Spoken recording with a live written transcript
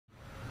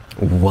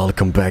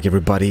Welcome back,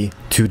 everybody,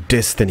 to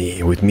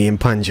Destiny with me and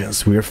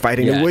Pungence. We are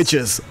fighting the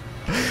witches,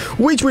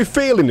 which we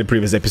failed in the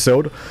previous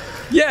episode.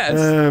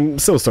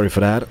 Yes. So sorry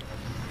for that.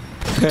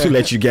 To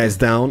let you guys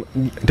down.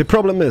 The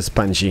problem is,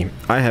 Punchy,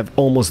 I have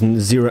almost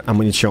zero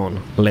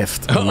ammunition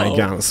left on my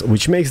guns,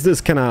 which makes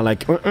this kind of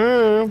like.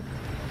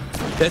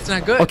 That's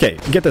not good. Okay,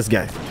 get this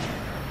guy.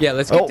 Yeah,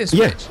 let's get this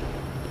witch.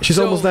 She's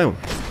almost down.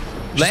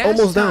 She's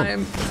almost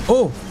down.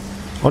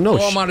 Oh no!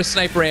 I'm out of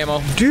sniper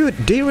ammo. Dude,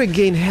 they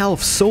regain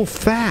health so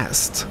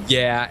fast.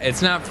 Yeah,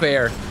 it's not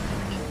fair.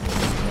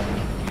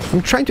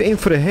 I'm trying to aim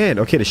for the head.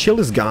 Okay, the shield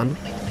is gone.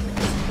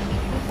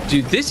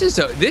 Dude, this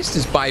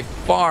is by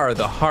far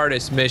the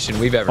hardest mission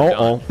we've ever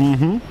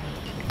done.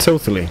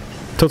 Totally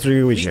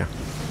agree with you.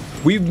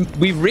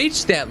 We've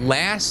reached that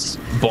last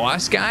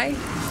boss guy,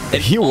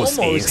 and he was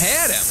almost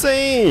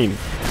insane.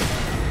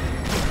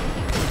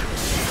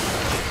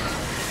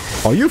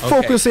 Are you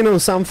focusing on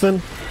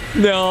something?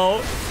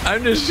 No,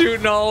 I'm just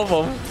shooting all of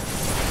them.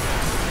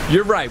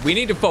 You're right. We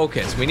need to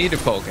focus. We need to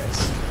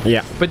focus.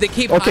 Yeah. But they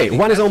keep. Okay,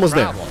 one is almost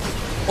there.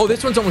 Oh,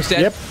 this one's almost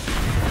dead. Yep.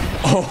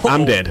 Oh.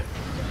 I'm dead.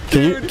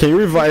 Can you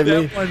revive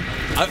me?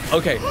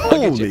 Okay.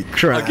 Holy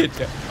crap! I'll get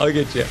you. I'll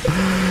get you.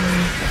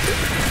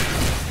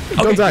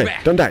 Don't die.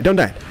 Don't die. Don't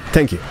die.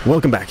 Thank you.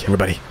 Welcome back,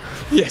 everybody.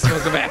 Yes,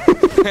 welcome back.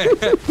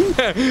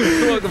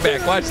 Welcome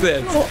back. Watch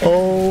this.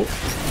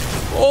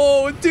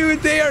 Oh,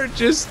 dude, they're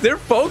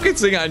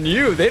focusing on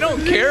you. They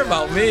don't care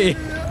about me.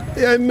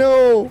 Yeah, I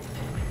know.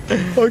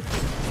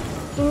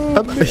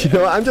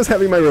 I'm just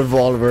having my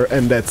revolver,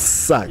 and that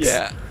sucks.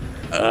 Yeah.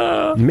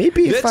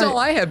 Maybe if that's all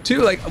I have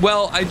too. Like,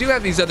 well, I do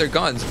have these other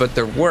guns, but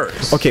they're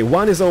worse. Okay,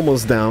 one is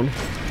almost down.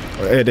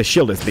 The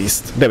shield at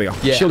least. There we go.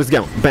 Yeah. Shield is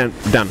down. Done.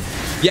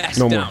 Yes,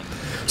 no down. more.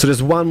 So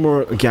there's one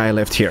more guy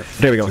left here.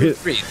 There we go. 2,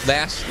 3.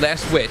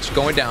 Last witch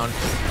going down.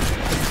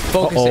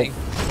 Focusing.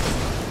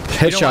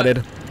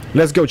 Headshotted.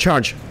 Let's go.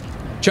 Charge.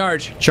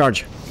 Charge.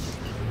 Charge.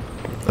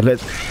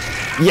 Let's.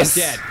 Yes.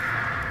 I'm dead.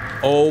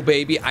 Oh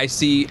baby, I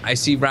see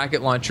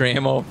rocket launcher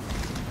ammo.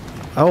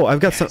 Oh, I've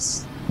got some.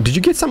 Did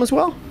you get some as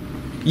well?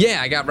 Yeah,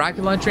 I got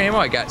rocket launcher ammo.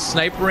 I got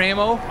sniper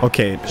ammo.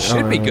 Okay.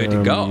 Should be good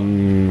to go.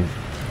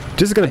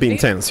 This is gonna be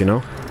intense, you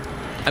know.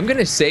 I'm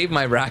gonna save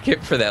my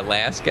rocket for that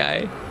last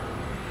guy.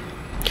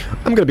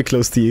 I'm gonna be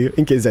close to you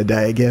in case I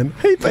die again.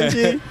 Hey,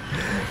 Punchy.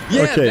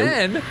 Yeah,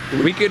 then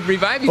we could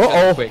revive each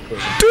other quickly.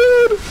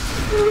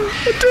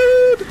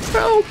 Dude,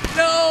 help!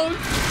 No.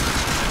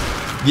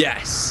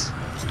 Yes.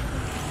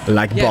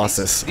 Like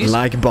bosses.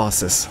 Like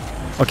bosses.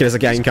 Okay, there's a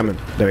guy incoming.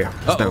 There we go.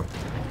 It's down.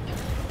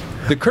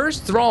 The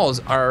cursed thralls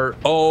are.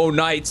 Oh,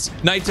 knights!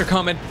 Knights are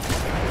coming.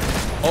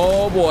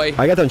 Oh boy.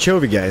 I got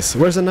anchovy, guys.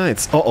 Where's the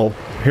knights?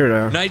 Here they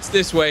are. Knights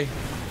this way.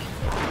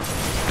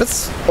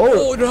 That's.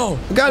 Oh no!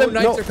 Got him.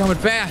 Knights are coming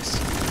fast.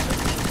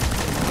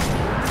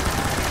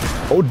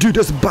 Oh, dude,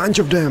 there's a bunch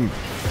of them.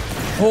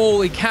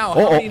 Holy cow!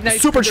 How many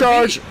knights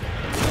supercharge!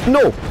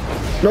 No,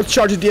 not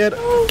charged yet.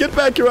 Get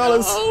back,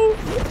 Keralis. Oh,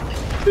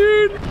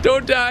 dude,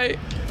 don't die.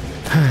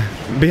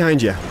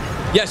 Behind you.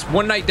 Yes,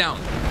 one knight down.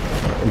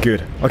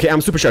 Good. Okay,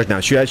 I'm supercharged now.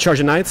 Should I charge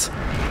the knights?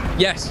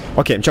 Yes.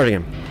 Okay, I'm charging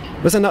him.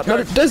 Listen,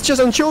 that's just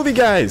anchovy,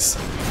 guys.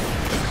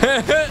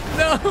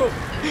 No,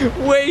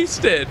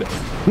 wasted.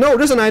 No,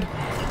 there's a knight.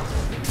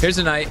 Here's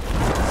a knight.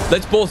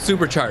 Let's both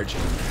supercharge.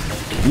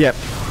 Yep.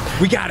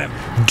 We got him.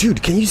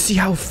 Dude, can you see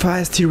how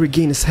fast he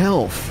regains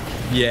health?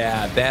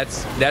 Yeah, that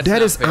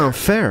is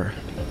unfair.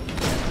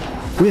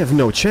 We have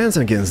no chance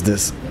against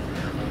this.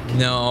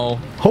 No.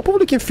 Hopefully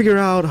we can figure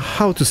out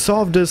how to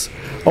solve this.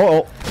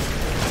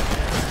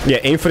 Yeah,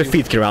 aim for the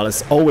feet,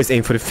 Keralis. Always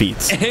aim for the feet.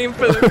 Aim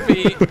for the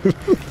feet.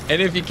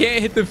 And if you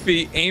can't hit the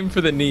feet, aim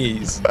for the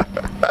knees.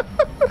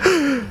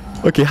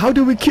 Okay, how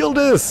do we kill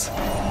this?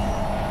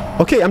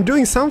 Okay, I'm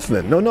doing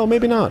something. No,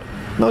 maybe not.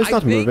 No, it's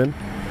not moving.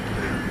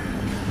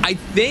 I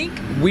think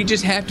we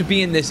just have to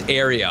be in this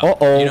area.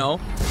 You know?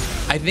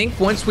 I think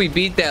once we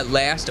beat that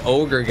last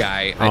ogre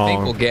guy, I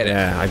think we'll get it.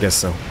 Yeah, I guess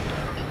so.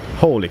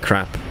 Holy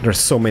crap. There's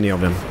so many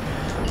of them.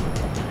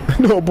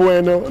 No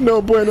bueno.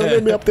 No bueno.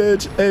 Let me up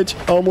the edge.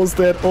 Almost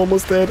dead.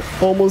 Almost dead.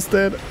 Almost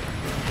dead.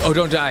 Oh,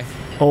 don't die.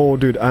 Oh,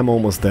 dude, I'm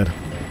almost dead.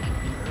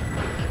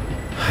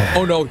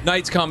 Oh, no.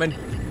 Knights coming.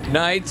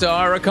 Knights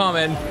are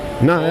a-coming.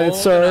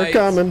 Knights are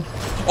coming.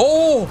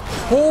 Oh.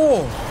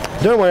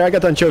 Don't worry, I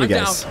got the anchovy,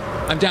 guys.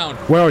 I'm down.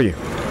 Where are you?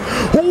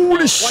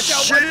 Holy shit!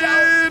 Watch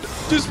out.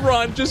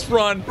 Just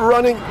run.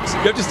 Running. You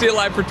have to stay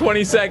alive for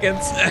 20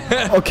 seconds.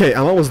 Okay,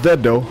 I'm almost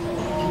dead, though.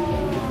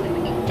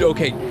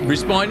 Okay,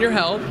 respawn your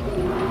health.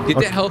 Get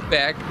that health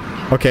back.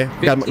 Okay,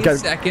 15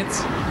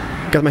 seconds.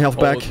 Got my health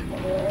back.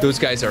 Those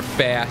guys are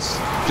fast.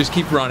 Just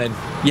keep running.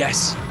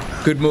 Yes.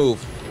 Good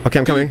move. Okay,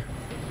 I'm coming.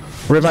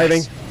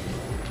 Reviving. Yes.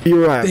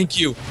 You're right. Thank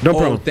you. No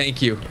problem.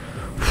 Thank you.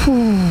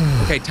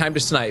 Okay, time to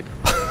snipe.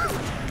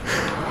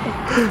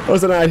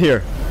 What's the knight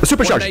here? A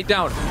supercharge. One knight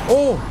down.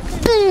 Oh.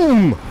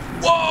 Boom.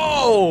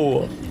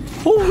 Whoa.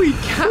 Holy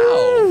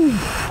cow.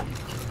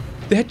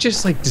 That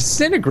just like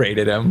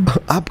disintegrated him.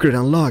 Upgrade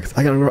unlocked.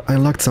 I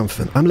unlocked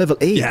something. I'm level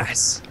 8.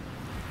 Yes.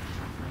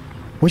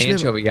 Which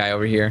anchovy guy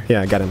over here.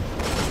 Yeah, I got him.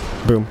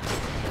 Boom.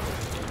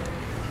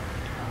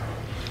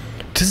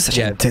 This is such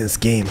an intense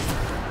game.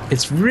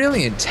 It's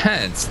really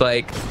intense.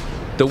 Like,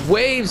 the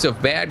waves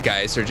of bad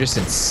guys are just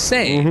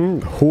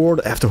insane. Horde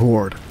after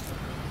horde.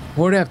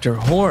 Horde after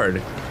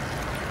horde.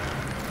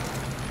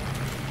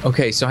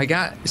 Okay, so I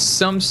got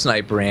some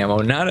sniper ammo,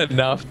 not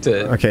enough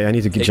to. Okay, I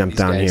need to jump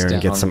down here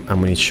and get some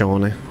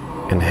ammunition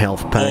and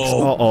health packs.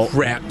 Oh,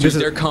 crap. Dude,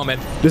 they're coming.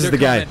 This is the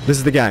guy. This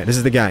is the guy. This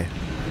is the guy.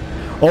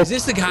 Oh, is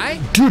this the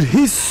guy? Dude,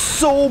 he's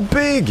so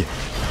big.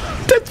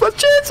 That's what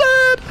she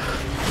said.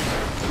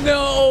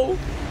 No.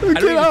 I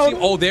don't even see.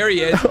 Oh, there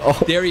he is.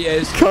 Oh, there he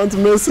is. Can't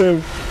miss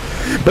him.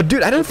 But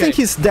dude, I don't think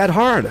he's that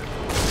hard.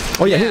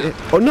 Oh yeah.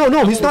 Oh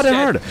no, he's not that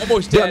hard.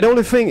 Almost dead. The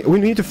only thing we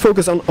need to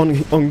focus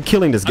on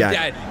killing this guy. I'm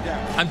dead.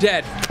 I'm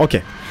dead.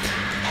 Okay.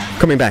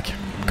 Coming back.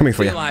 Coming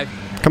for you. Alive.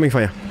 Coming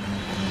for you.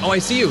 Oh, I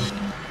see you.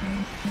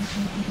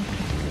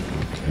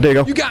 There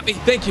you go. You got me.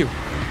 Thank you.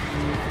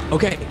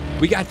 Okay,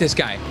 we got this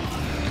guy.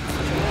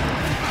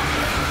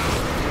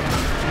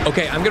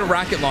 Okay, I'm gonna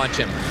rocket launch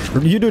him.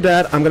 You do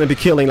that, I'm gonna be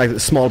killing like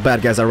small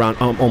bad guys around.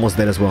 I'm almost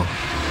dead as well.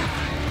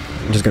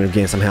 I'm just gonna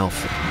gain some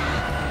health.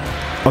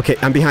 Okay,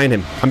 I'm behind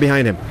him. I'm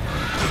behind him.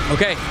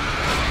 Okay,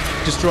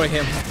 destroy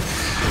him.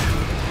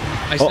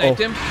 I sniped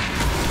him.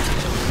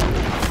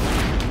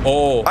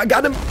 Oh, I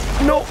got him.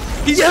 No.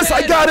 He's yes,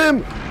 dead. I got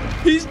him.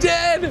 He's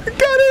dead. I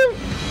got him.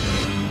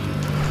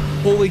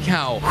 Holy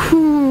cow.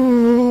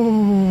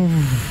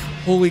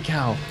 Holy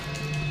cow.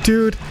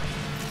 Dude.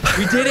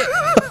 We did it.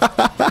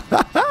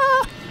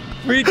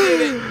 We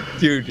did it.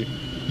 Dude,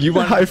 you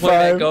want to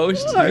play that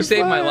ghost? You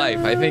saved my life.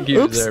 I think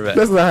you deserve it.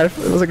 That's not a high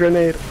five. It was a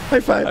grenade. High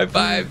five. High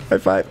five. High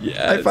five. Yes.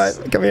 High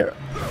five. Come here.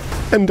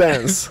 And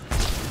dance.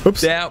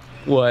 Oops. That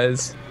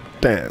was...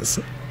 Dance.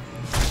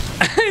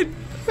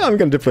 I'm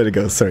gonna play the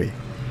ghost, sorry.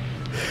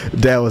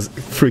 That was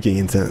freaking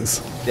intense.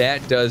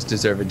 That does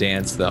deserve a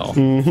dance, though.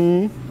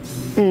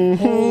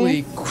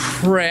 Holy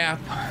crap.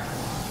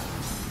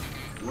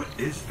 What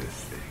is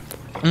this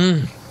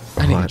thing?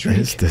 I need a What drink.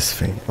 is this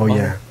thing? Oh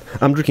yeah.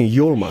 I'm drinking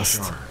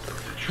Yolmust.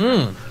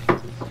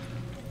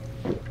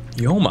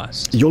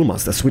 Yolmust.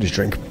 Yolmust, a Swedish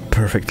drink.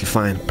 Perfectly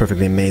fine.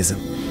 Perfectly amazing.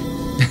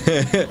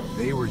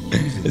 They were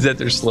using Is that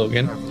their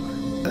slogan?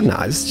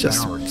 Nah, it's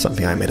just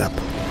something I made up.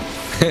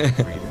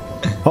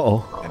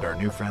 Uh-oh. And our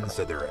new friends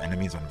said there are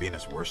enemies on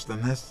Venus worse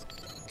than this?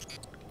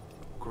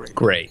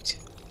 Great.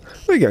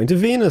 We're going to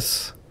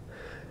Venus.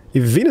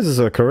 If Venus is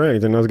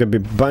correct, then there's gonna be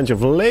a bunch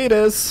of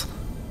ladies.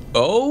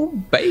 Oh,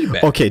 baby.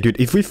 Okay, dude,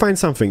 if we find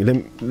something,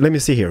 let me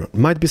see here.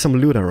 Might be some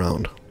loot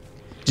around.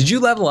 Did you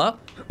level up?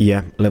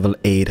 Yeah, level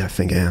 8, I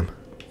think I am.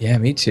 Yeah,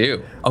 me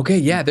too. Okay,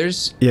 yeah,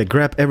 there's... Yeah,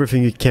 grab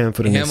everything you can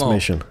for the next Ammo.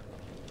 mission.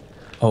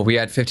 Oh, we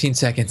had 15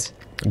 seconds.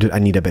 Dude, I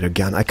need a better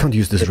gun. I can't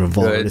use this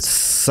revolver. Good. It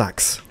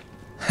sucks.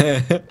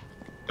 Did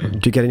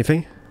you get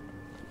anything?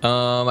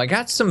 I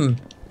got some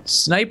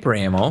sniper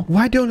ammo.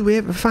 Why don't we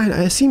ever find...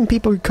 I've seen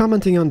people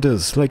commenting on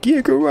this. Like,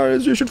 yeah,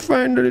 Keralis, you should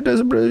find it.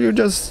 You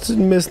just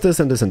missed this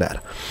and this and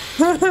that.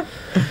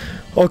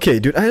 Okay,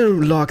 dude, I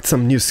unlocked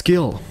some new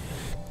skill.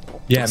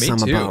 Yeah, me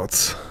too.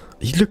 About.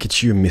 Look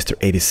at you, Mr.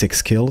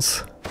 86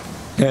 kills.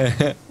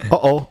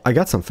 Uh-oh, I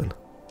got something.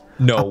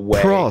 No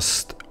way.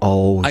 Prost.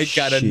 Oh, I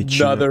got shit,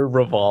 another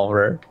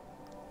revolver.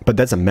 But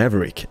that's a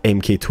Maverick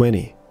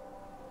MK20.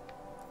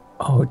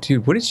 Oh,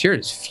 dude, what is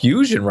yours?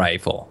 Fusion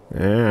rifle.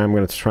 Yeah, I'm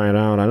gonna try it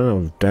out. I don't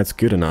know if that's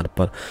good or not,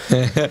 but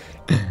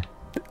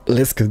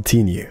let's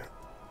continue.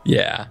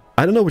 Yeah.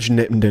 I don't know which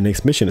the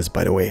next mission is,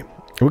 by the way.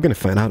 We're gonna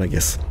find out, I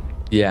guess.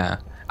 Yeah.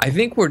 I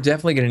think we're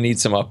definitely going to need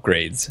some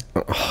upgrades.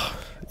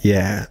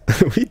 Yeah,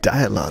 we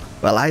die a lot.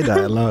 Well, I die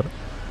a lot.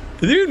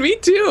 Dude, me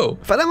too.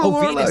 But I'm a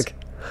warlock.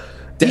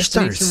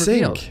 Destination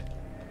revealed.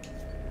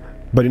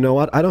 But you know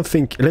what? I don't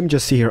think... Let me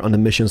just see here on the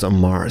missions on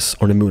Mars.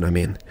 On the moon, I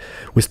mean.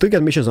 We still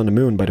got missions on the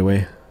moon, by the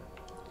way.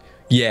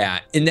 Yeah,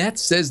 and that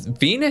says...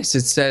 Venus,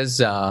 it says...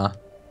 what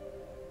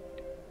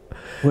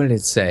did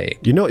it say?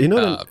 You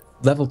know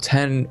level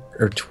 10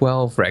 or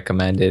 12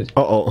 recommended.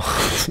 Uh-oh.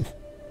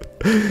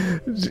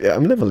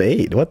 I'm level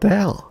 8. What the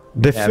hell?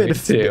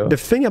 The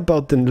thing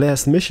about the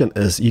last mission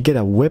is you get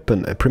a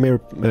weapon, a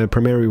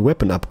primary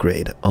weapon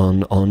upgrade on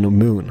the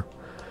moon.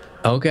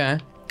 Okay.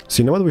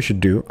 So you know what we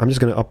should do? I'm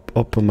just gonna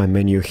open my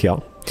menu here,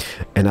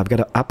 and I've got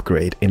an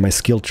upgrade in my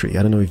skill tree.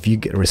 I don't know if you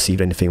received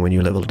anything when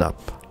you leveled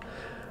up,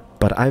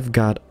 but I've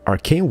got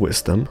Arcane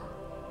Wisdom,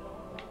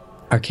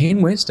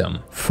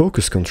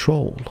 Focus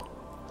Control,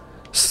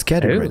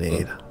 Scatter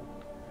Grenade.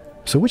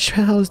 So which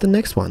hell is the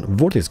next one?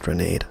 Vortex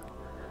Grenade,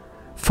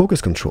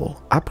 Focus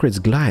Control, upgrades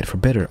Glide for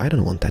better. I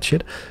don't want that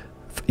shit.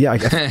 Yeah,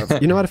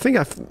 you know what? I think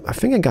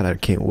I got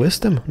Arcane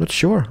Wisdom. Not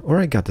sure, or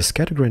I got the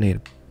Scatter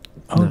Grenade.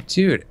 Oh, No.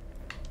 dude.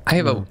 I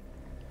have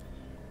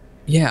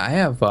I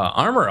have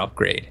armor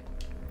upgrade.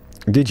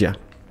 Did ya?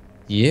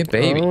 Yeah,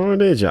 baby. Oh,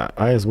 did ya?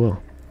 I as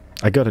well.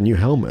 I got a new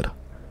helmet.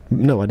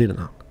 No, I didn't.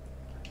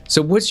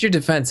 So what's your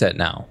defense at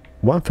now?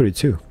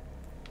 132.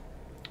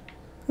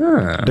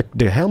 Huh.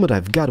 The helmet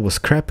I've got was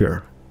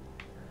crappier.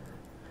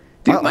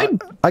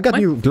 Dude, I got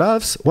new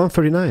gloves,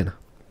 139.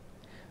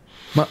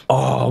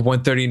 Oh,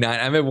 139.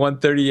 I'm at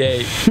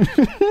 138.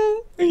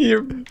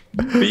 You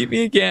beat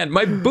me again.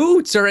 My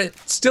boots are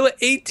still at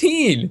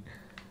 18.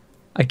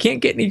 I can't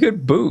get any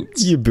good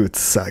boots. Your boots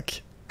suck.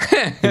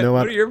 You know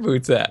What are your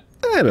boots at?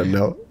 I don't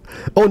know.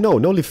 Oh no,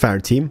 no leave fire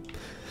team.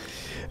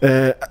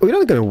 We're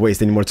not gonna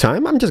waste any more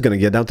time. I'm just gonna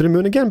get down to the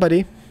moon again,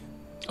 buddy.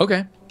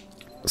 Okay.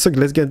 So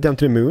let's get down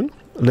to the moon.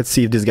 Let's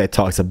see if this guy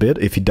talks a bit.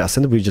 If he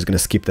doesn't, we're just gonna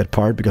skip that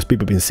part because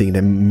people have been seeing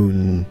the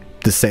moon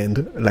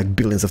descend like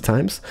billions of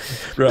times.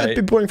 Right. Might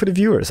be boring for the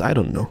viewers. I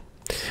don't know.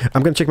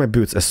 I'm gonna check my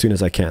boots as soon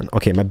as I can.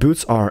 Okay, my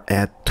boots are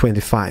at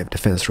 25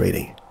 defense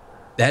rating.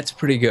 That's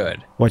pretty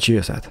good. What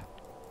yours at?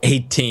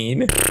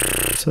 18.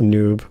 It's a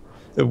noob.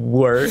 The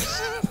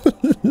worst.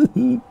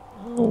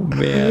 Oh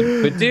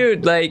man. But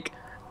dude, like,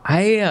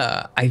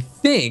 I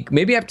think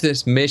maybe after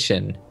this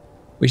mission,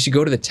 we should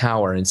go to the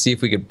tower and see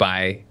if we could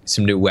buy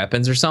some new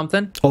weapons or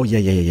something. Oh yeah.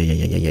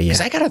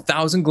 Because I got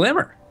 1,000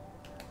 glimmer.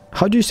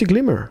 How do you see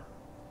glimmer?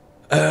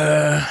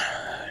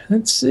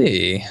 Let's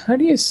see. How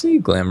do you see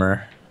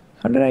glimmer?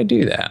 How did I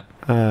do that?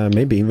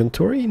 Maybe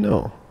inventory?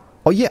 No.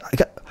 Oh yeah, you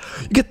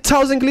get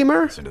 1,000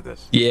 glimmer? Listen to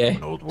this. Yeah.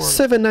 An old warrior,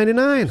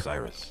 $7.99.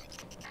 Cyrus.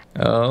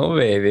 Oh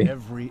baby.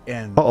 Every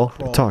end talk.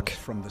 crawls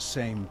from the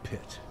same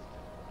pit,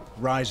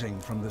 rising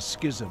from the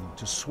schism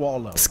to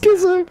swallow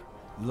Schism.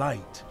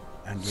 light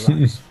and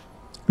life.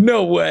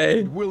 No way.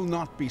 It will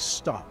not be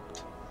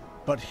stopped,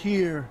 but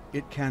here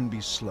it can be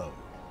slowed.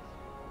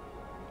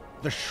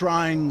 The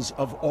shrines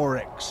of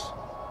Oryx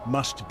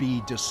must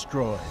be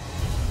destroyed.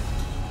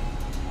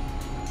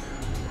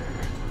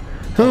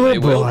 Oh They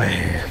will.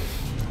 boy.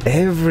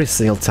 Every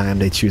single time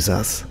they choose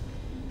us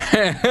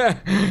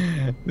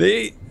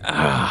They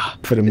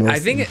for the most I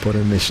think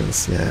important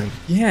missions, yeah.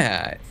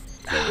 yeah.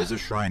 There is a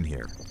shrine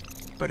here,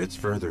 but it's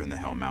further in the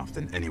Hellmouth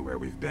than anywhere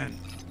we've been.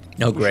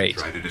 Oh We should great.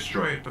 try to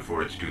destroy it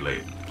before it's too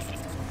late.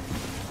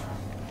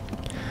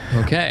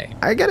 Okay.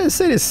 I gotta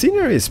say the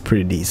scenery is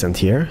pretty decent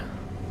here.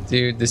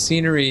 Dude, the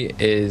scenery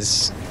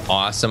is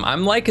awesome.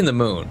 I'm liking the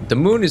moon. The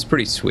moon is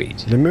pretty sweet.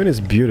 The moon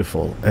is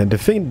beautiful, and the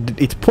thing,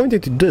 it's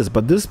pointing to this,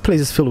 but this place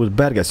is filled with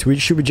bad guys.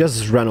 Should we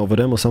just run over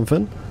them or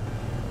something?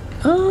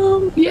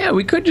 Yeah,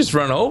 we could just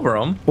run over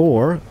them.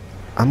 Or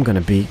I'm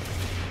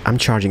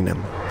charging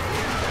them.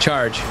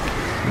 Charge.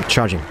 I'm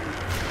charging.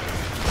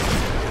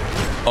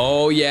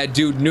 Oh yeah,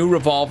 dude, new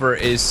revolver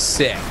is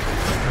sick.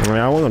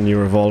 I want a new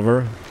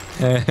revolver.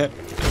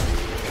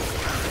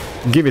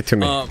 Give it to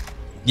me.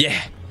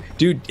 Yeah.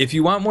 Dude, if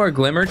you want more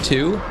glimmer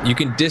too, you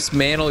can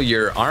dismantle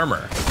your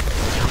armor.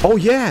 Oh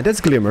yeah, that's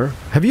glimmer.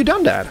 Have you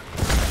done that?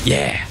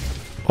 Yeah.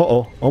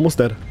 Uh-oh, almost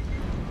dead.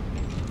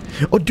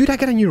 Oh dude, I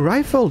got a new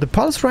rifle, the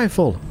pulse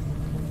rifle.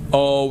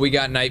 Oh, we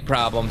got night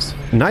problems.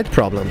 Night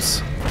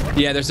problems.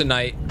 Yeah, there's a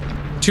knight.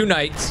 2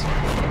 knights.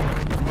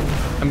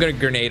 I'm gonna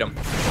grenade them.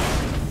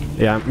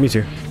 Yeah, me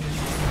too.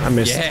 I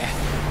missed.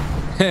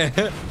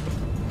 Yeah.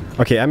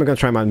 Okay, I'm gonna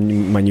try my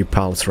new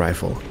pulse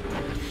rifle.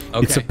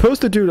 Okay. It's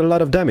supposed to do a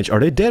lot of damage. Are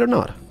they dead or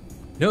not?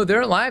 No,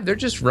 they're alive. They're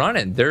just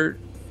running. Where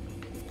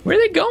are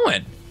they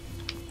going?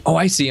 Oh,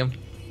 I see them.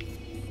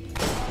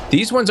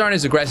 These ones aren't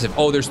as aggressive.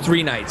 Oh, there's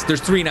 3 knights.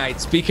 There's 3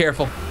 knights. Be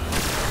careful.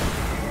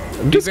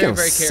 This very, gun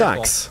very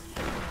careful. sucks.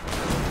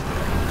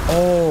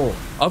 Oh,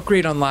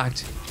 upgrade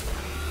unlocked.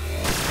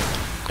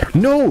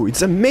 No,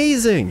 it's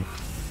amazing.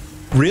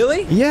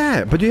 Really?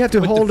 Yeah, but you have to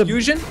With hold the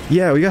fusion?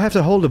 Yeah, you have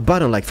to hold the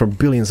button like for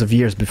billions of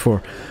years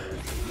before.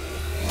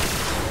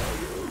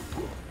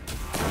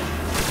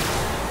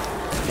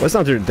 Well, it's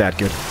not really that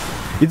good.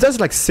 It does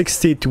like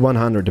 60 to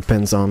 100,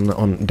 depends on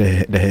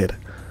the head.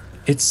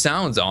 It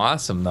sounds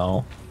awesome,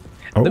 though.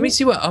 Oh. Let me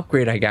see what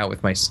upgrade I got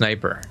with my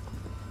sniper.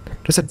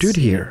 There's a dude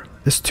here.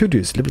 There's 2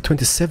 dudes, level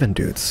 27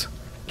 dudes.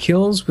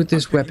 Kills with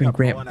this I'm picking weapon up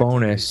grant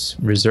fallen bonus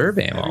reserve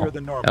ammo. Heavier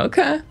than normal.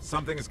 Okay,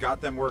 Something's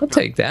got them worked I'll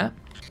take that.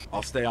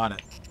 I'll stay on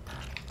it.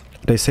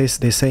 They're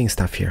saying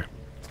stuff here.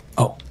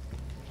 Oh,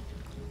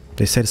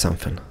 They said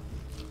something.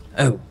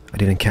 oh, I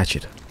didn't catch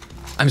it.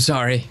 I'm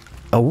sorry.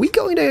 Are we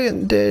going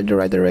the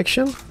right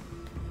direction?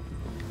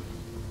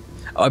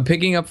 I'm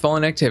picking up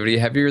fallen activity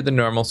heavier than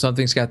normal.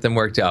 Something's got them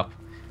worked up.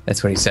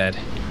 That's what he said.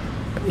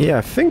 Yeah,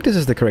 I think this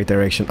is the correct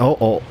direction.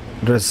 Oh,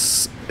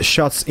 there's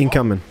shots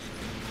incoming.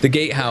 The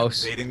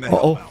gatehouse. Invading the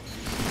Uh-oh.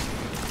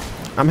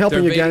 Hellmouth. I'm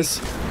helping They're you invading-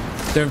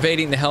 guys. They're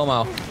invading the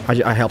Hellmouth.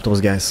 I helped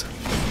those guys.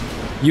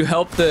 You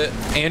helped the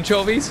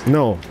anchovies?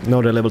 No,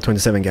 they're level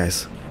 27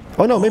 guys.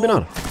 Oh no, maybe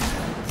not.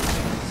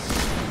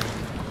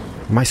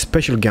 My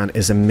special gun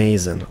is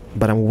amazing,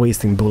 but I'm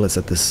wasting bullets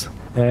at this.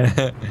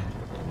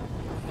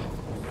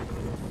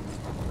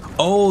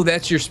 Oh,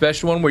 that's your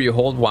special one where you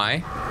hold Y?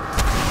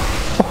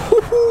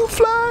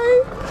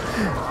 Fly!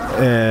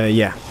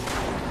 Yeah.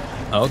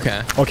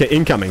 Okay. Okay,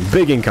 incoming.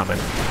 Big incoming.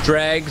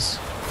 Drags,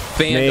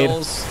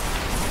 vandals.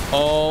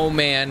 Oh,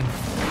 man.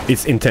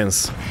 It's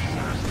intense.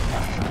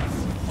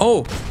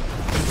 Oh,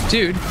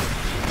 dude.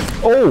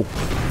 Oh!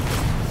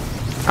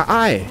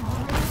 Aye!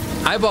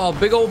 Eyeball,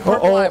 big old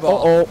purple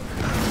eyeball. Oh.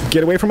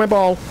 Get away from my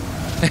ball.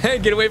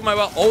 Get away from my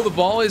ball. Oh, the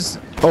ball is...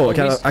 Oh, I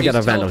got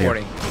a vandal here.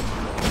 teleporting.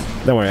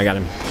 Don't worry, I got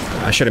him.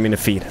 I shot him in the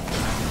feet.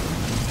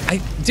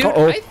 Dude,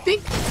 I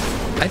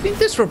think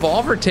this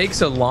revolver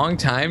takes a long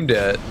time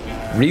to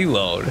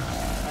reload.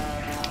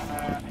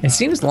 It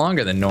seems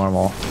longer than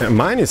normal.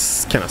 Mine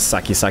is kind of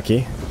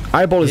sucky.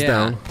 Eyeball is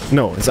down.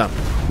 No, it's up.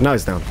 Now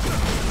it's down.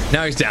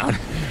 Now he's down.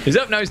 He's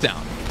up, now he's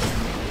down.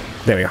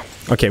 There we go.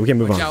 Okay, we can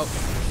move on. Out.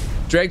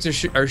 Dregs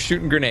are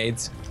shooting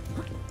grenades.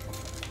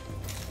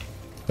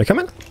 They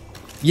coming?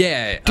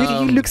 Yeah. Dude,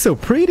 you look so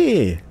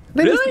pretty.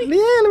 Really?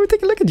 Yeah, let me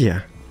take a look at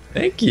you.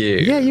 Thank you.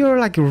 Yeah, you're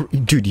like...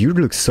 Dude, you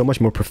look so much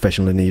more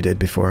professional than you did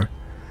before.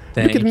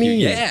 Look at me.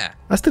 Yeah.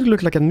 I still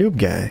look like a noob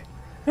guy.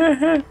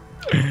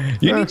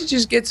 You need to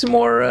just get some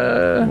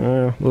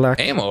more Luck.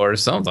 ammo or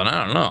something.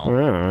 I don't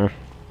know.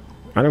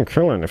 I don't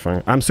kill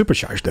anything. I'm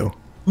supercharged, though.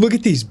 Look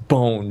at these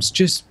bones.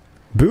 Just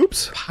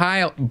Boobs?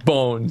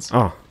 bones.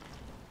 Oh.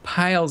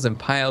 Piles and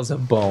piles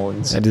of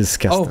bones. That is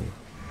disgusting.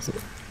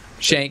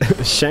 Shank.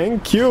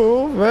 Thank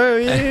you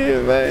very,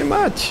 very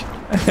much.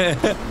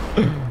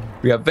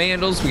 We got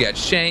vandals. We got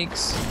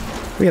shanks.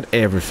 We got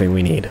everything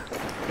we need.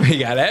 We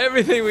got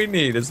everything we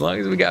need as long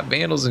as we got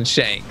vandals and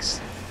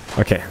shanks.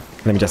 Okay,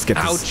 let me just get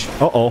Ouch.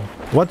 this. Uh-oh.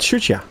 What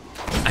shoots ya?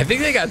 I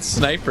think they got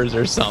snipers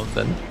or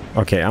something.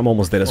 Okay, I'm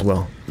almost dead as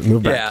well.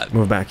 Move back. Yeah.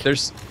 Move back.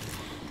 There's...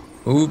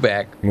 Move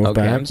back. Move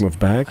okay, back. Move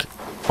back.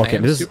 Okay, I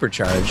am this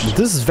supercharged.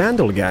 This is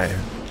Vandal guy.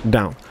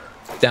 Down.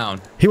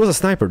 Down. He was a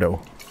sniper, though.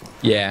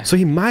 Yeah. So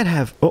he might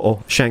have...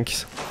 Uh-oh.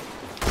 Shanks.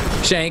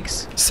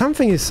 Shanks.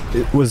 Something is...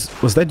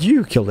 Was that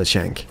you killed the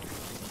shank?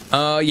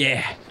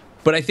 Yeah.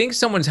 But I think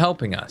someone's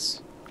helping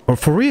us. Or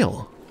for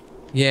real?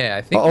 Yeah,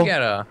 I think we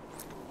got a...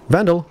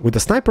 Vandal with the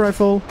sniper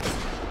rifle.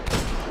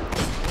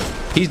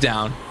 He's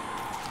down.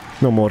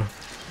 No more.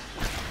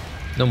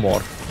 No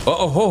more.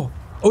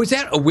 Oh, is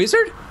that a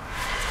wizard?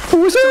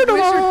 What's a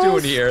wizard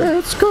doing here?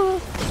 Let's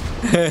go.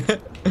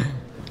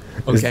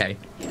 Okay.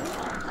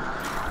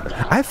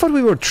 I thought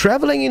we were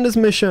traveling in this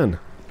mission.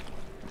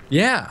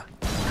 Yeah.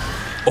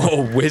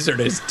 Oh, wizard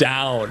is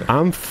down.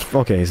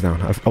 Okay, he's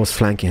down. I was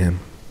flanking him.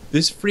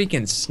 This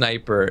freaking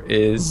sniper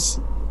is...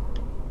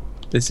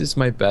 This is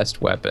my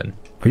best weapon.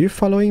 Are you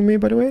following me,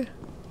 by the way?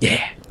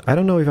 Yeah. I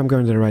don't know if I'm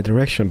going in the right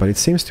direction, but it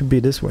seems to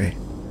be this way.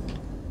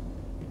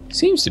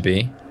 Seems to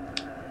be.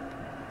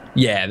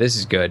 Yeah, this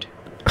is good.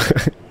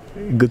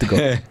 Good to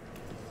go.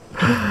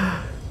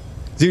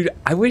 Dude,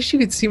 I wish you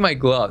could see my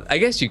gloves. I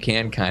guess you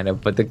can, kind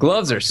of, but the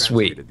gloves are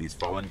sweet. Translated these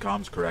fallen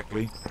comms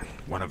correctly?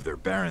 One of their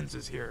barons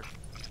is here.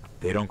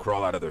 They don't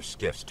crawl out of their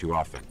skiffs too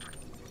often.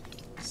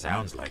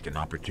 Sounds like an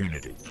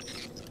opportunity.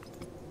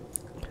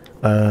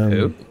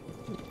 Who?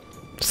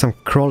 Some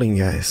crawling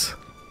guys.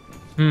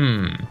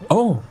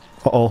 Oh.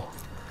 Uh-oh.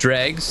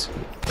 Dregs.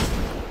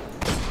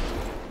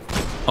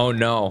 Oh,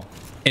 no.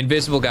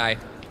 Invisible guy.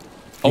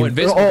 Oh,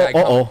 invisible guy.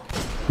 Uh-oh.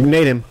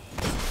 Nade him.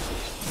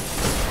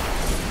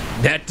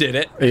 That did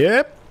it.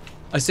 Yep.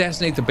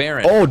 Assassinate the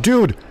Baron. Oh,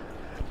 dude.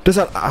 There's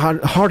a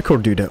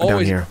hardcore dude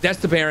down here. That's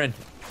the Baron.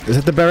 Is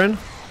that the Baron?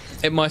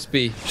 It must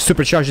be.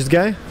 Supercharge this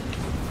guy?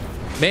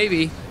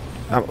 Maybe.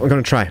 I'm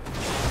gonna try.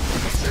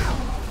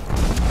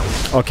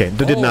 Okay,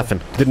 they did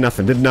nothing. Did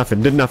nothing.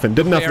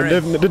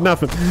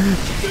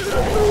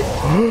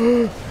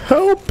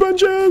 Help,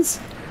 Pungence!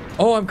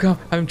 Oh,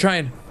 I'm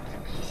trying.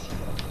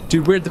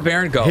 Dude, where'd the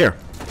Baron go? Here.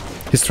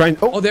 He's trying.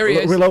 Oh, there he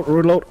is.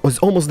 Reload. Oh, he's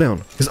almost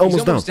down. He's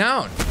almost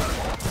down.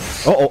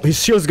 Uh-oh,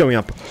 his shield's going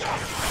up.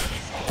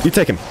 You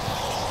take him.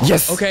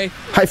 Yes. Okay.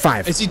 High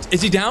five. Is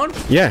he down?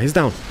 Yeah, he's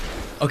down.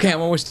 Okay,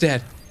 I'm almost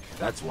dead.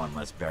 That's one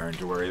less baron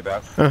to worry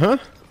about. Uh-huh.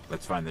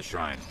 Let's find the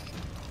shrine.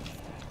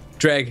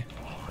 Dreg.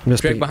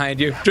 Dreg behind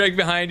you. Dreg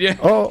behind you.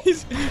 Oh.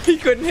 He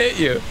couldn't hit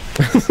you.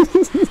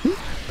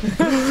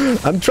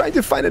 I'm trying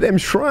to find a damn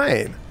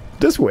shrine.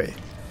 This way.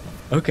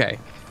 Okay.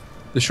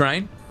 The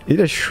shrine?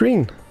 It's a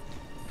shrine.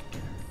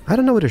 I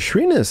don't know what a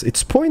shrine is.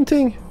 It's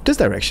pointing this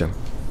direction.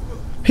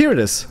 Here it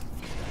is.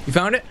 You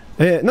found it?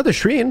 Not a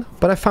shrine,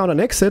 but I found an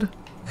exit.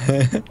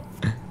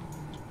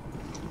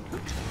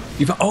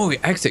 Oh,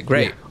 exit.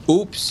 Great. Yeah.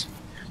 Oops.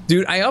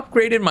 Dude, I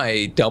upgraded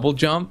my double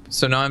jump,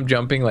 so now I'm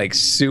jumping like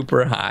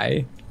super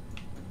high.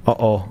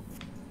 Uh-oh.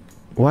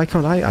 Why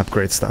can't I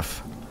upgrade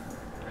stuff?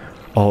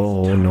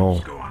 Oh, no.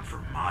 Go on for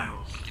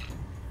miles.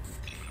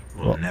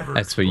 Well,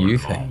 that's what you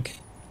think.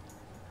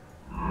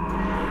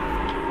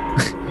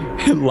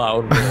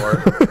 Loud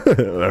roar.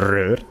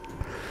 Rude.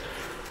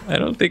 I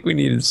don't think we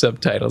needed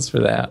subtitles for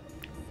that.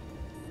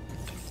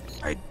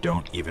 I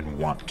don't even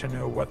want to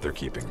know what they're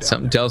keeping down.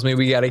 Something tells me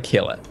we gotta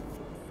kill it.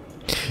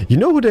 You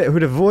know who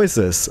the voice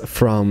is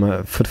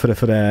from for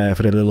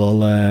the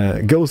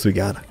little ghost we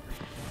got?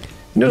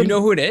 You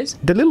know who it is?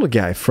 The little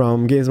guy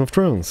from Game of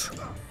Thrones.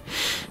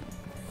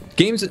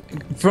 Games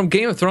from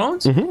Game of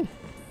Thrones? Mm-hmm.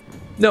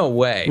 No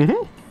way.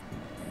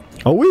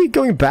 Mm-hmm. Are we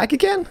going back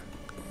again?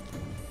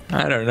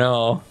 I don't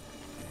know.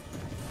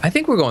 I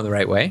think we're going the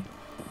right way.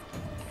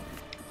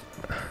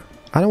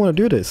 I don't want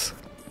to do this.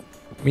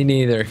 Me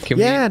neither. Can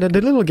we... the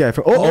little guy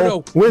from...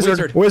 no. Wizard.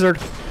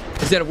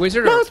 Is that a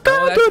wizard? Let's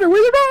go to the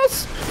wizard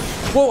house.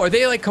 Whoa, are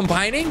they like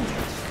combining?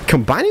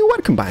 Combining?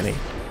 What combining?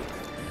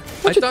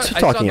 What I you saw the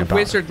talking about?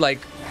 wizard like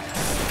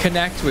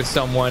connect with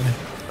someone.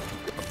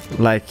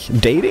 Like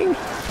dating?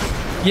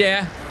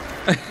 Yeah.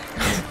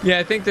 Yeah,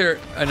 I think they're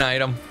an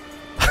item.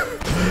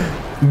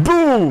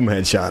 Boom!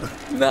 Headshot.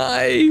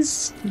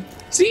 Nice.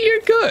 See,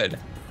 you're good.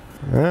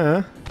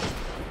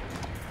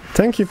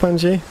 Thank you,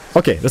 Punji.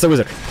 Okay, that's a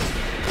wizard.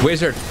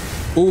 Wizard.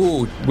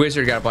 Ooh,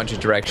 wizard got a bunch of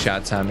direct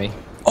shots on me.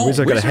 Oh,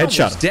 Wizard got a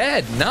headshot. Was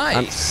dead.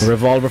 Nice.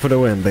 Revolver for the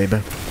win, baby.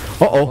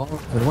 Uh-oh.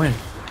 For the win.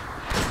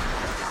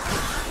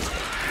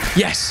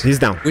 Yes. He's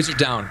down. Wizard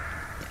down.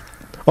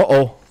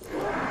 Uh-oh.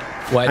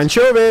 What?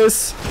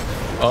 Anchovies!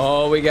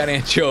 Oh, we got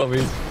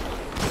anchovies.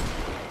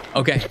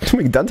 Okay.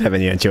 We don't have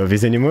any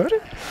anchovies anymore.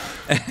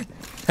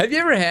 Have you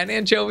ever had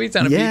anchovies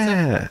on a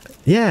pizza?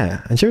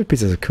 Yeah. Anchovy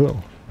pizzas are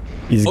cool.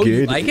 It's good.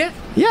 You like it?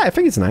 Yeah, I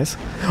think it's nice.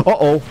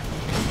 Uh-oh.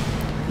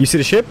 You see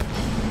the ship?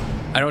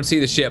 I don't see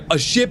the ship. A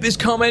ship is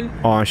coming.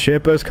 Oh,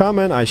 ship is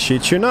coming. I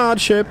shit you not.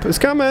 Ship is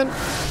coming.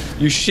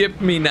 You ship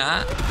me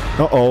not.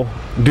 Uh-oh.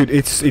 Dude,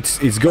 it's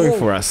going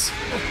for us.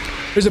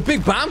 There's a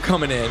big bomb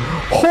coming in.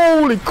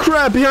 Holy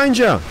crap, behind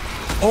you.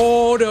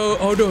 Oh, no.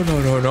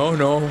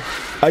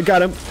 I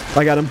got him.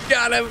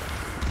 Got him.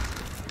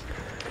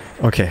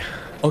 Okay.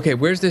 Okay,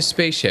 where's this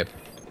spaceship?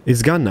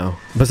 It's gone now.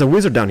 There's a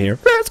wizard down here.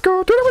 Let's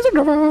go to the wizard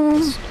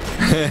lovers.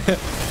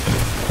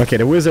 Okay,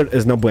 the wizard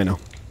is no bueno.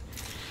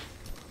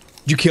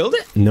 You killed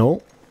it?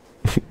 No.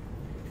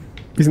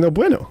 He's no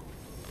bueno.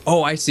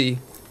 Oh, I see.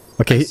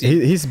 Okay,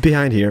 he's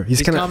behind here.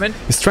 He's coming.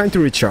 He's trying to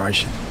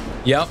recharge.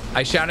 Yep,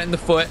 I shot it in the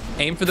foot.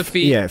 Aim for the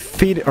feet. Yeah,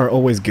 feet are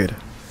always good.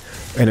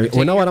 And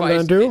you know what I'm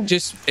gonna do? It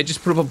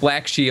just put up a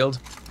black shield.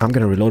 I'm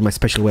gonna reload my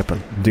special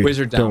weapon. Dude,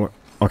 Wizard down. don't worry.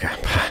 Okay.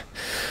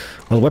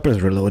 Well, weapon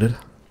is reloaded.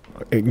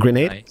 A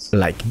grenade Nice.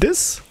 like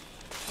this.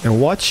 And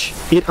watch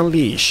it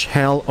unleash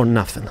hell or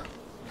nothing.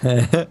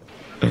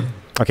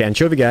 Okay,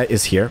 anchovy guy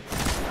is here.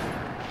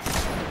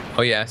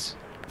 Oh yes.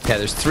 Yeah,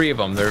 there's 3 of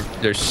them.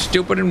 They're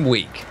stupid and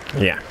weak.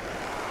 Yeah.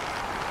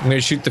 I'm gonna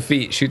shoot the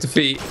feet. Shoot the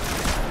feet.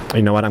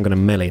 You know what? I'm gonna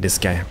melee this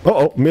guy.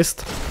 Uh-oh,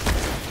 missed.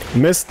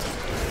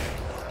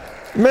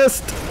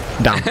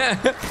 Down.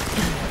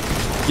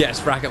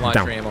 Yes, rocket launcher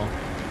Down. ammo.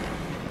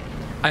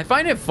 I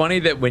find it funny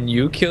that when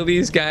you kill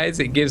these guys,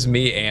 it gives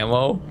me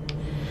ammo.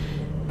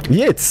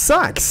 Yeah, it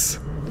sucks.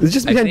 It's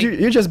just behind you.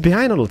 You're just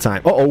behind all the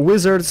time. Uh-oh,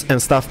 wizards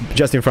and stuff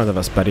just in front of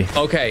us, buddy.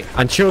 Okay.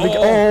 Anchovy.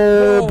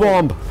 Oh,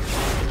 Bomb.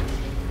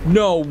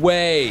 No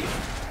way.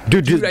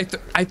 Dude,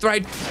 I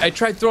tried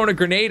throwing a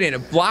grenade in.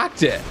 It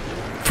blocked it.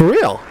 for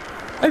real?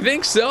 I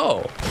think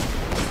so.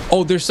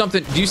 Oh, there's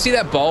something. Do you see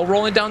that ball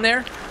rolling down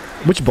there?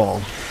 Which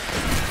ball?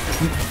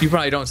 You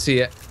probably don't see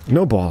it.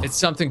 No ball. It's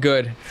something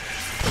good.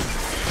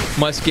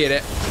 Must get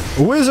it.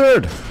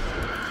 Wizard.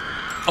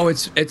 Oh,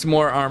 it's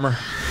more armor.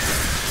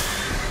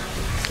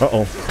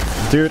 Uh-oh.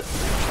 Dude,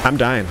 I'm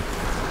dying.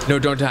 No,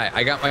 don't die.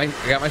 I got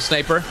my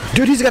sniper.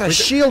 Dude, he's got a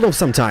shield of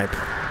some type.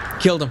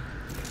 Killed him.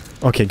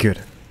 Okay, good.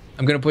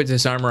 I'm gonna put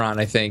this armor on,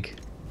 I think.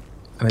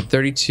 I'm at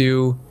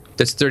 32.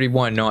 That's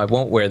 31. No, I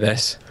won't wear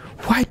this.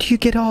 Why do you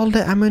get all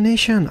the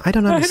ammunition? I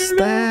don't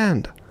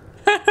understand.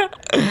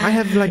 I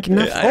have like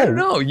enough. I don't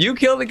know. You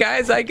kill the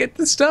guys, I get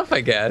the stuff,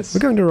 I guess. We're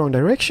going the wrong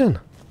direction.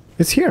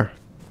 It's here.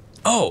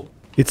 Oh.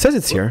 It says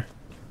it's here.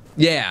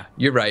 Yeah,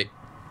 you're right.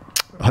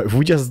 Have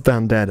we just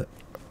done that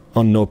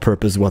on no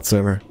purpose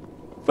whatsoever?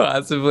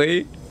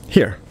 Possibly.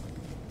 Here.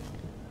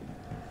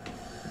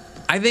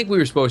 I think we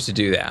were supposed to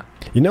do that.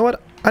 You know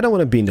what? I don't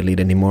want to be in the lead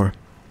anymore.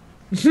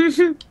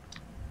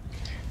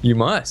 You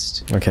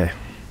must. Okay.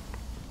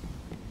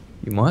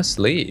 You must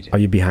lead. Are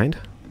you behind?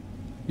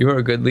 You are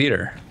a good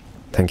leader.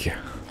 Thank you.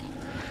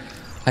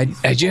 I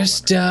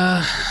just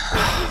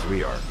As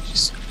we are.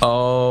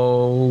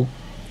 oh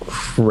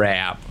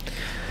crap.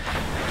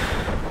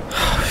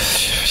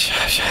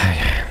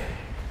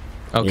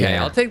 Okay,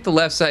 Yeah. I'll take the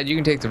left side. You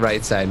can take the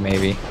right side,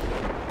 maybe.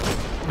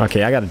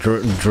 Okay, I got a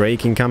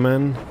drake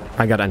incoming.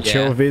 I got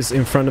anchovies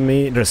in front of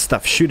me. There's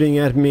stuff shooting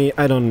at me.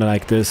 I don't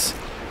like this.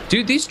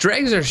 Dude, these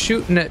dregs are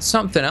shooting at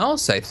something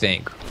else, I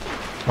think.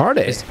 Are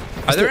they?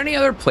 Are there any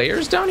other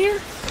players down here?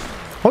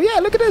 Oh yeah,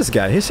 look at this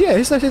guy. He's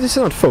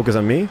not focused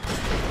on me.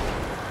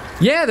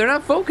 Yeah, they're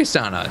not focused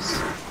on us.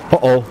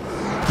 Uh-oh.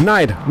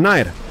 Knight.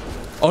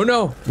 Oh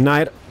no.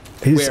 Knight.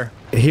 He's Where?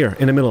 here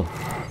in the middle.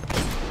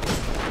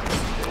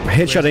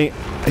 Headshotting.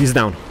 He's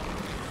down.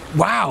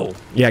 Wow.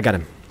 Yeah, I got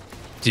him.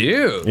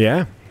 Dude.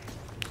 Yeah.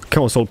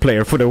 Console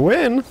player for the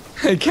win.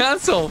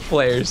 Console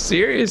players,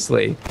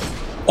 seriously.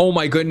 Oh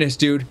my goodness,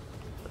 dude.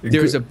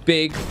 There's a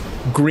big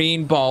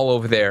green ball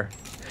over there.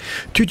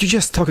 Dude, you're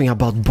just talking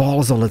about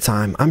balls all the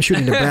time. I'm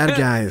shooting the bad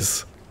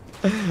guys.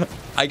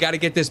 I gotta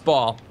get this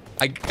ball.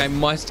 I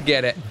must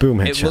get it.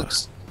 Boom, It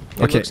headshot.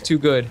 looks too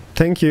good.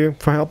 Thank you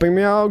for helping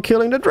me out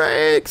killing the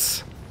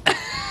drakes.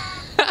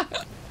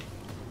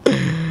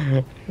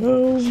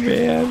 Oh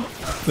man.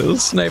 Little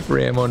sniper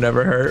ammo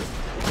never hurt.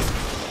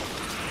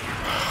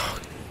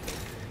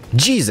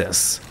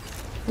 Jesus.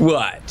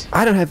 What?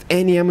 I don't have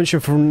any ammunition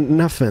for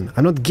nothing.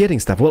 I'm not getting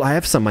stuff. Well, I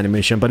have some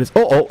ammunition, but it's...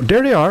 Oh,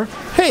 there they are.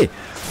 Hey.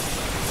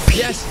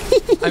 Yes.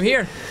 I'm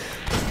here.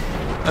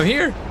 I'm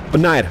here.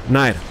 Knight.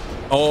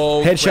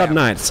 Oh, Headshot crap.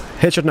 knights.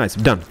 Headshot knights.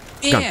 Done.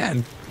 Gone.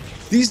 Man.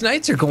 These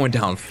knights are going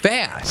down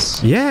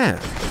fast. Yeah.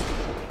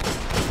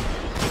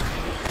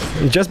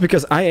 Just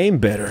because I aim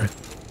better.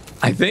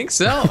 I think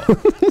so.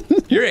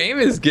 Your aim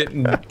is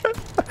getting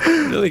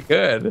really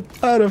good.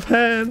 Out of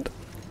hand.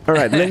 All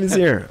right, let me see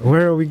here.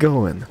 Where are we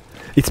going?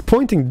 It's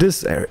pointing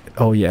this area.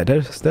 Oh yeah,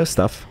 there's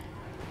stuff.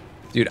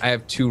 Dude, I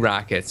have 2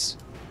 rockets.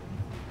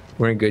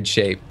 We're in good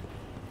shape.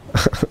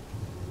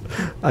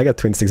 I got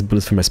 26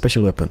 bullets for my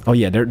special weapon. Oh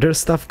yeah, there's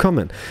stuff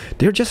coming.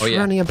 They're just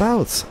running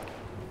about.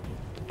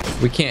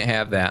 We can't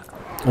have that.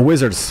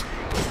 Wizards.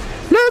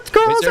 Let's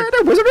go Wizard. inside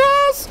the wizard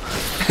house.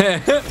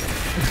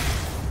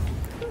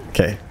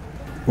 Okay.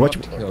 Watch.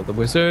 Kill the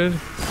wizard.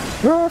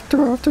 Have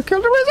to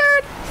kill the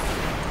wizard.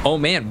 Oh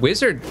man,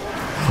 wizard.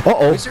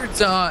 Uh-oh. Wizard's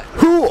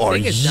Who are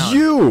thing is down.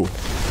 you?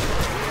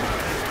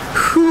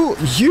 Who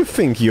you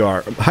think you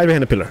are? Hide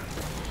behind a pillar.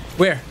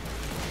 Where?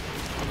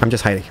 I'm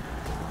just hiding.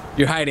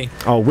 You're hiding.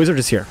 Oh, wizard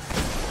is here.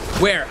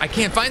 Where? I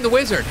can't find the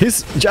wizard.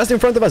 He's just in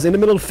front of us in the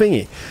middle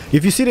thingy.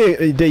 If you see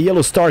the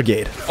yellow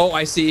Stargate, Oh,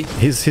 I see.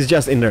 he's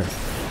just in there.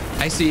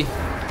 I see.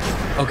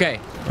 Okay.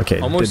 Okay.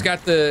 Almost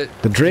got the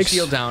drakes?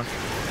 shield down.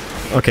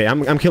 Okay,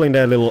 I'm killing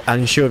the little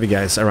anchovy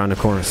guys around the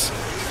corners.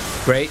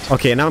 Great.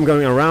 Okay, now I'm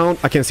going around.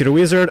 I can see the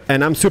wizard,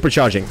 and I'm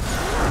supercharging.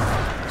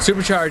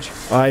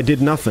 Supercharge. I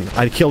did nothing.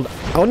 I killed.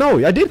 Oh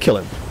no, I did kill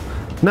him.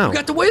 Now. You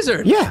got the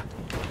wizard. Yeah.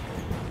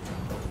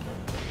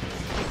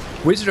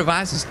 Wizard of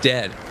Oz is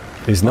dead.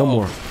 There's no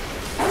more.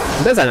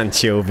 That's an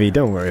anchovy.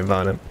 Don't worry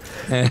about him.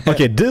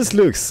 Okay, this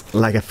looks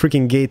like a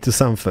freaking gate to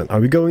something. Are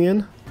we going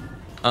in?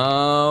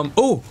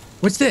 Oh,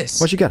 what's this?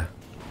 What you got?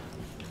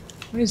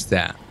 What is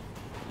that?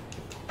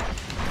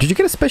 Did you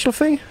get a special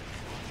thing?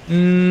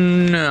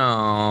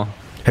 No.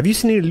 Have you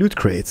seen any loot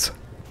crates?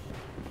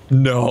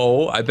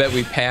 No. I bet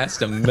we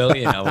passed a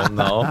million of them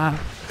though.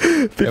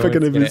 People are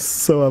gonna be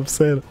so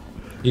upset.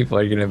 People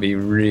are gonna be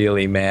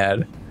really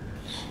mad.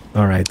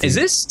 All right. Is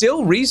this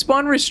still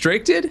respawn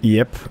restricted?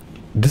 Yep.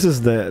 This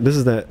is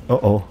the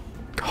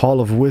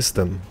Hall of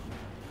Wisdom.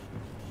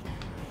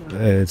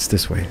 It's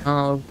this way.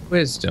 Oh,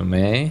 wisdom,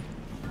 eh?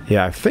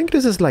 Yeah, I think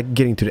this is like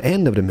getting to the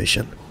end of the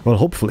mission. Well,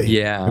 hopefully.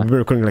 Yeah. We've been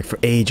recording like for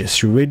ages.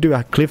 Should we do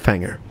a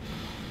cliffhanger?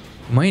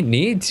 Might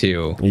need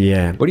to.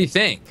 Yeah. What do you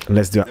think?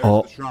 Let's do it. There's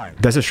Oh, the shrine.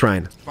 there's a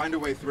shrine. Find a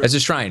way through. That's a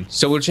shrine.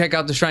 So we'll check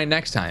out the shrine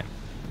next time.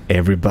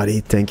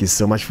 Everybody, thank you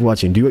so much for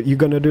watching. You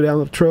gonna do the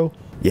outro?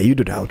 Yeah, you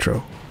do the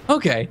outro.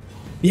 Okay.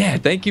 Yeah,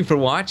 thank you for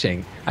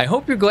watching. I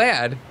hope you're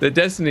glad that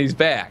Destiny's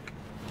back.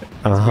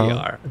 We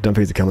are. Don't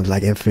forget to comment,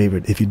 like, and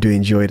favorite if you do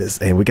enjoy this.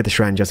 And we get the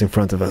shrine just in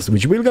front of us,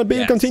 which we're gonna be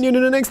Yes. continuing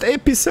in the next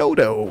episode.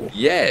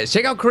 Yeah,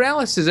 check out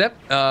Keralis'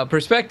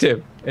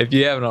 perspective if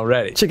you haven't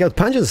already. Check out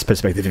Pungence's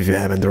perspective if you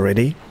haven't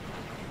already.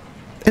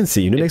 And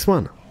see you in the next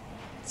one.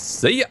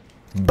 See ya.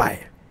 Bye.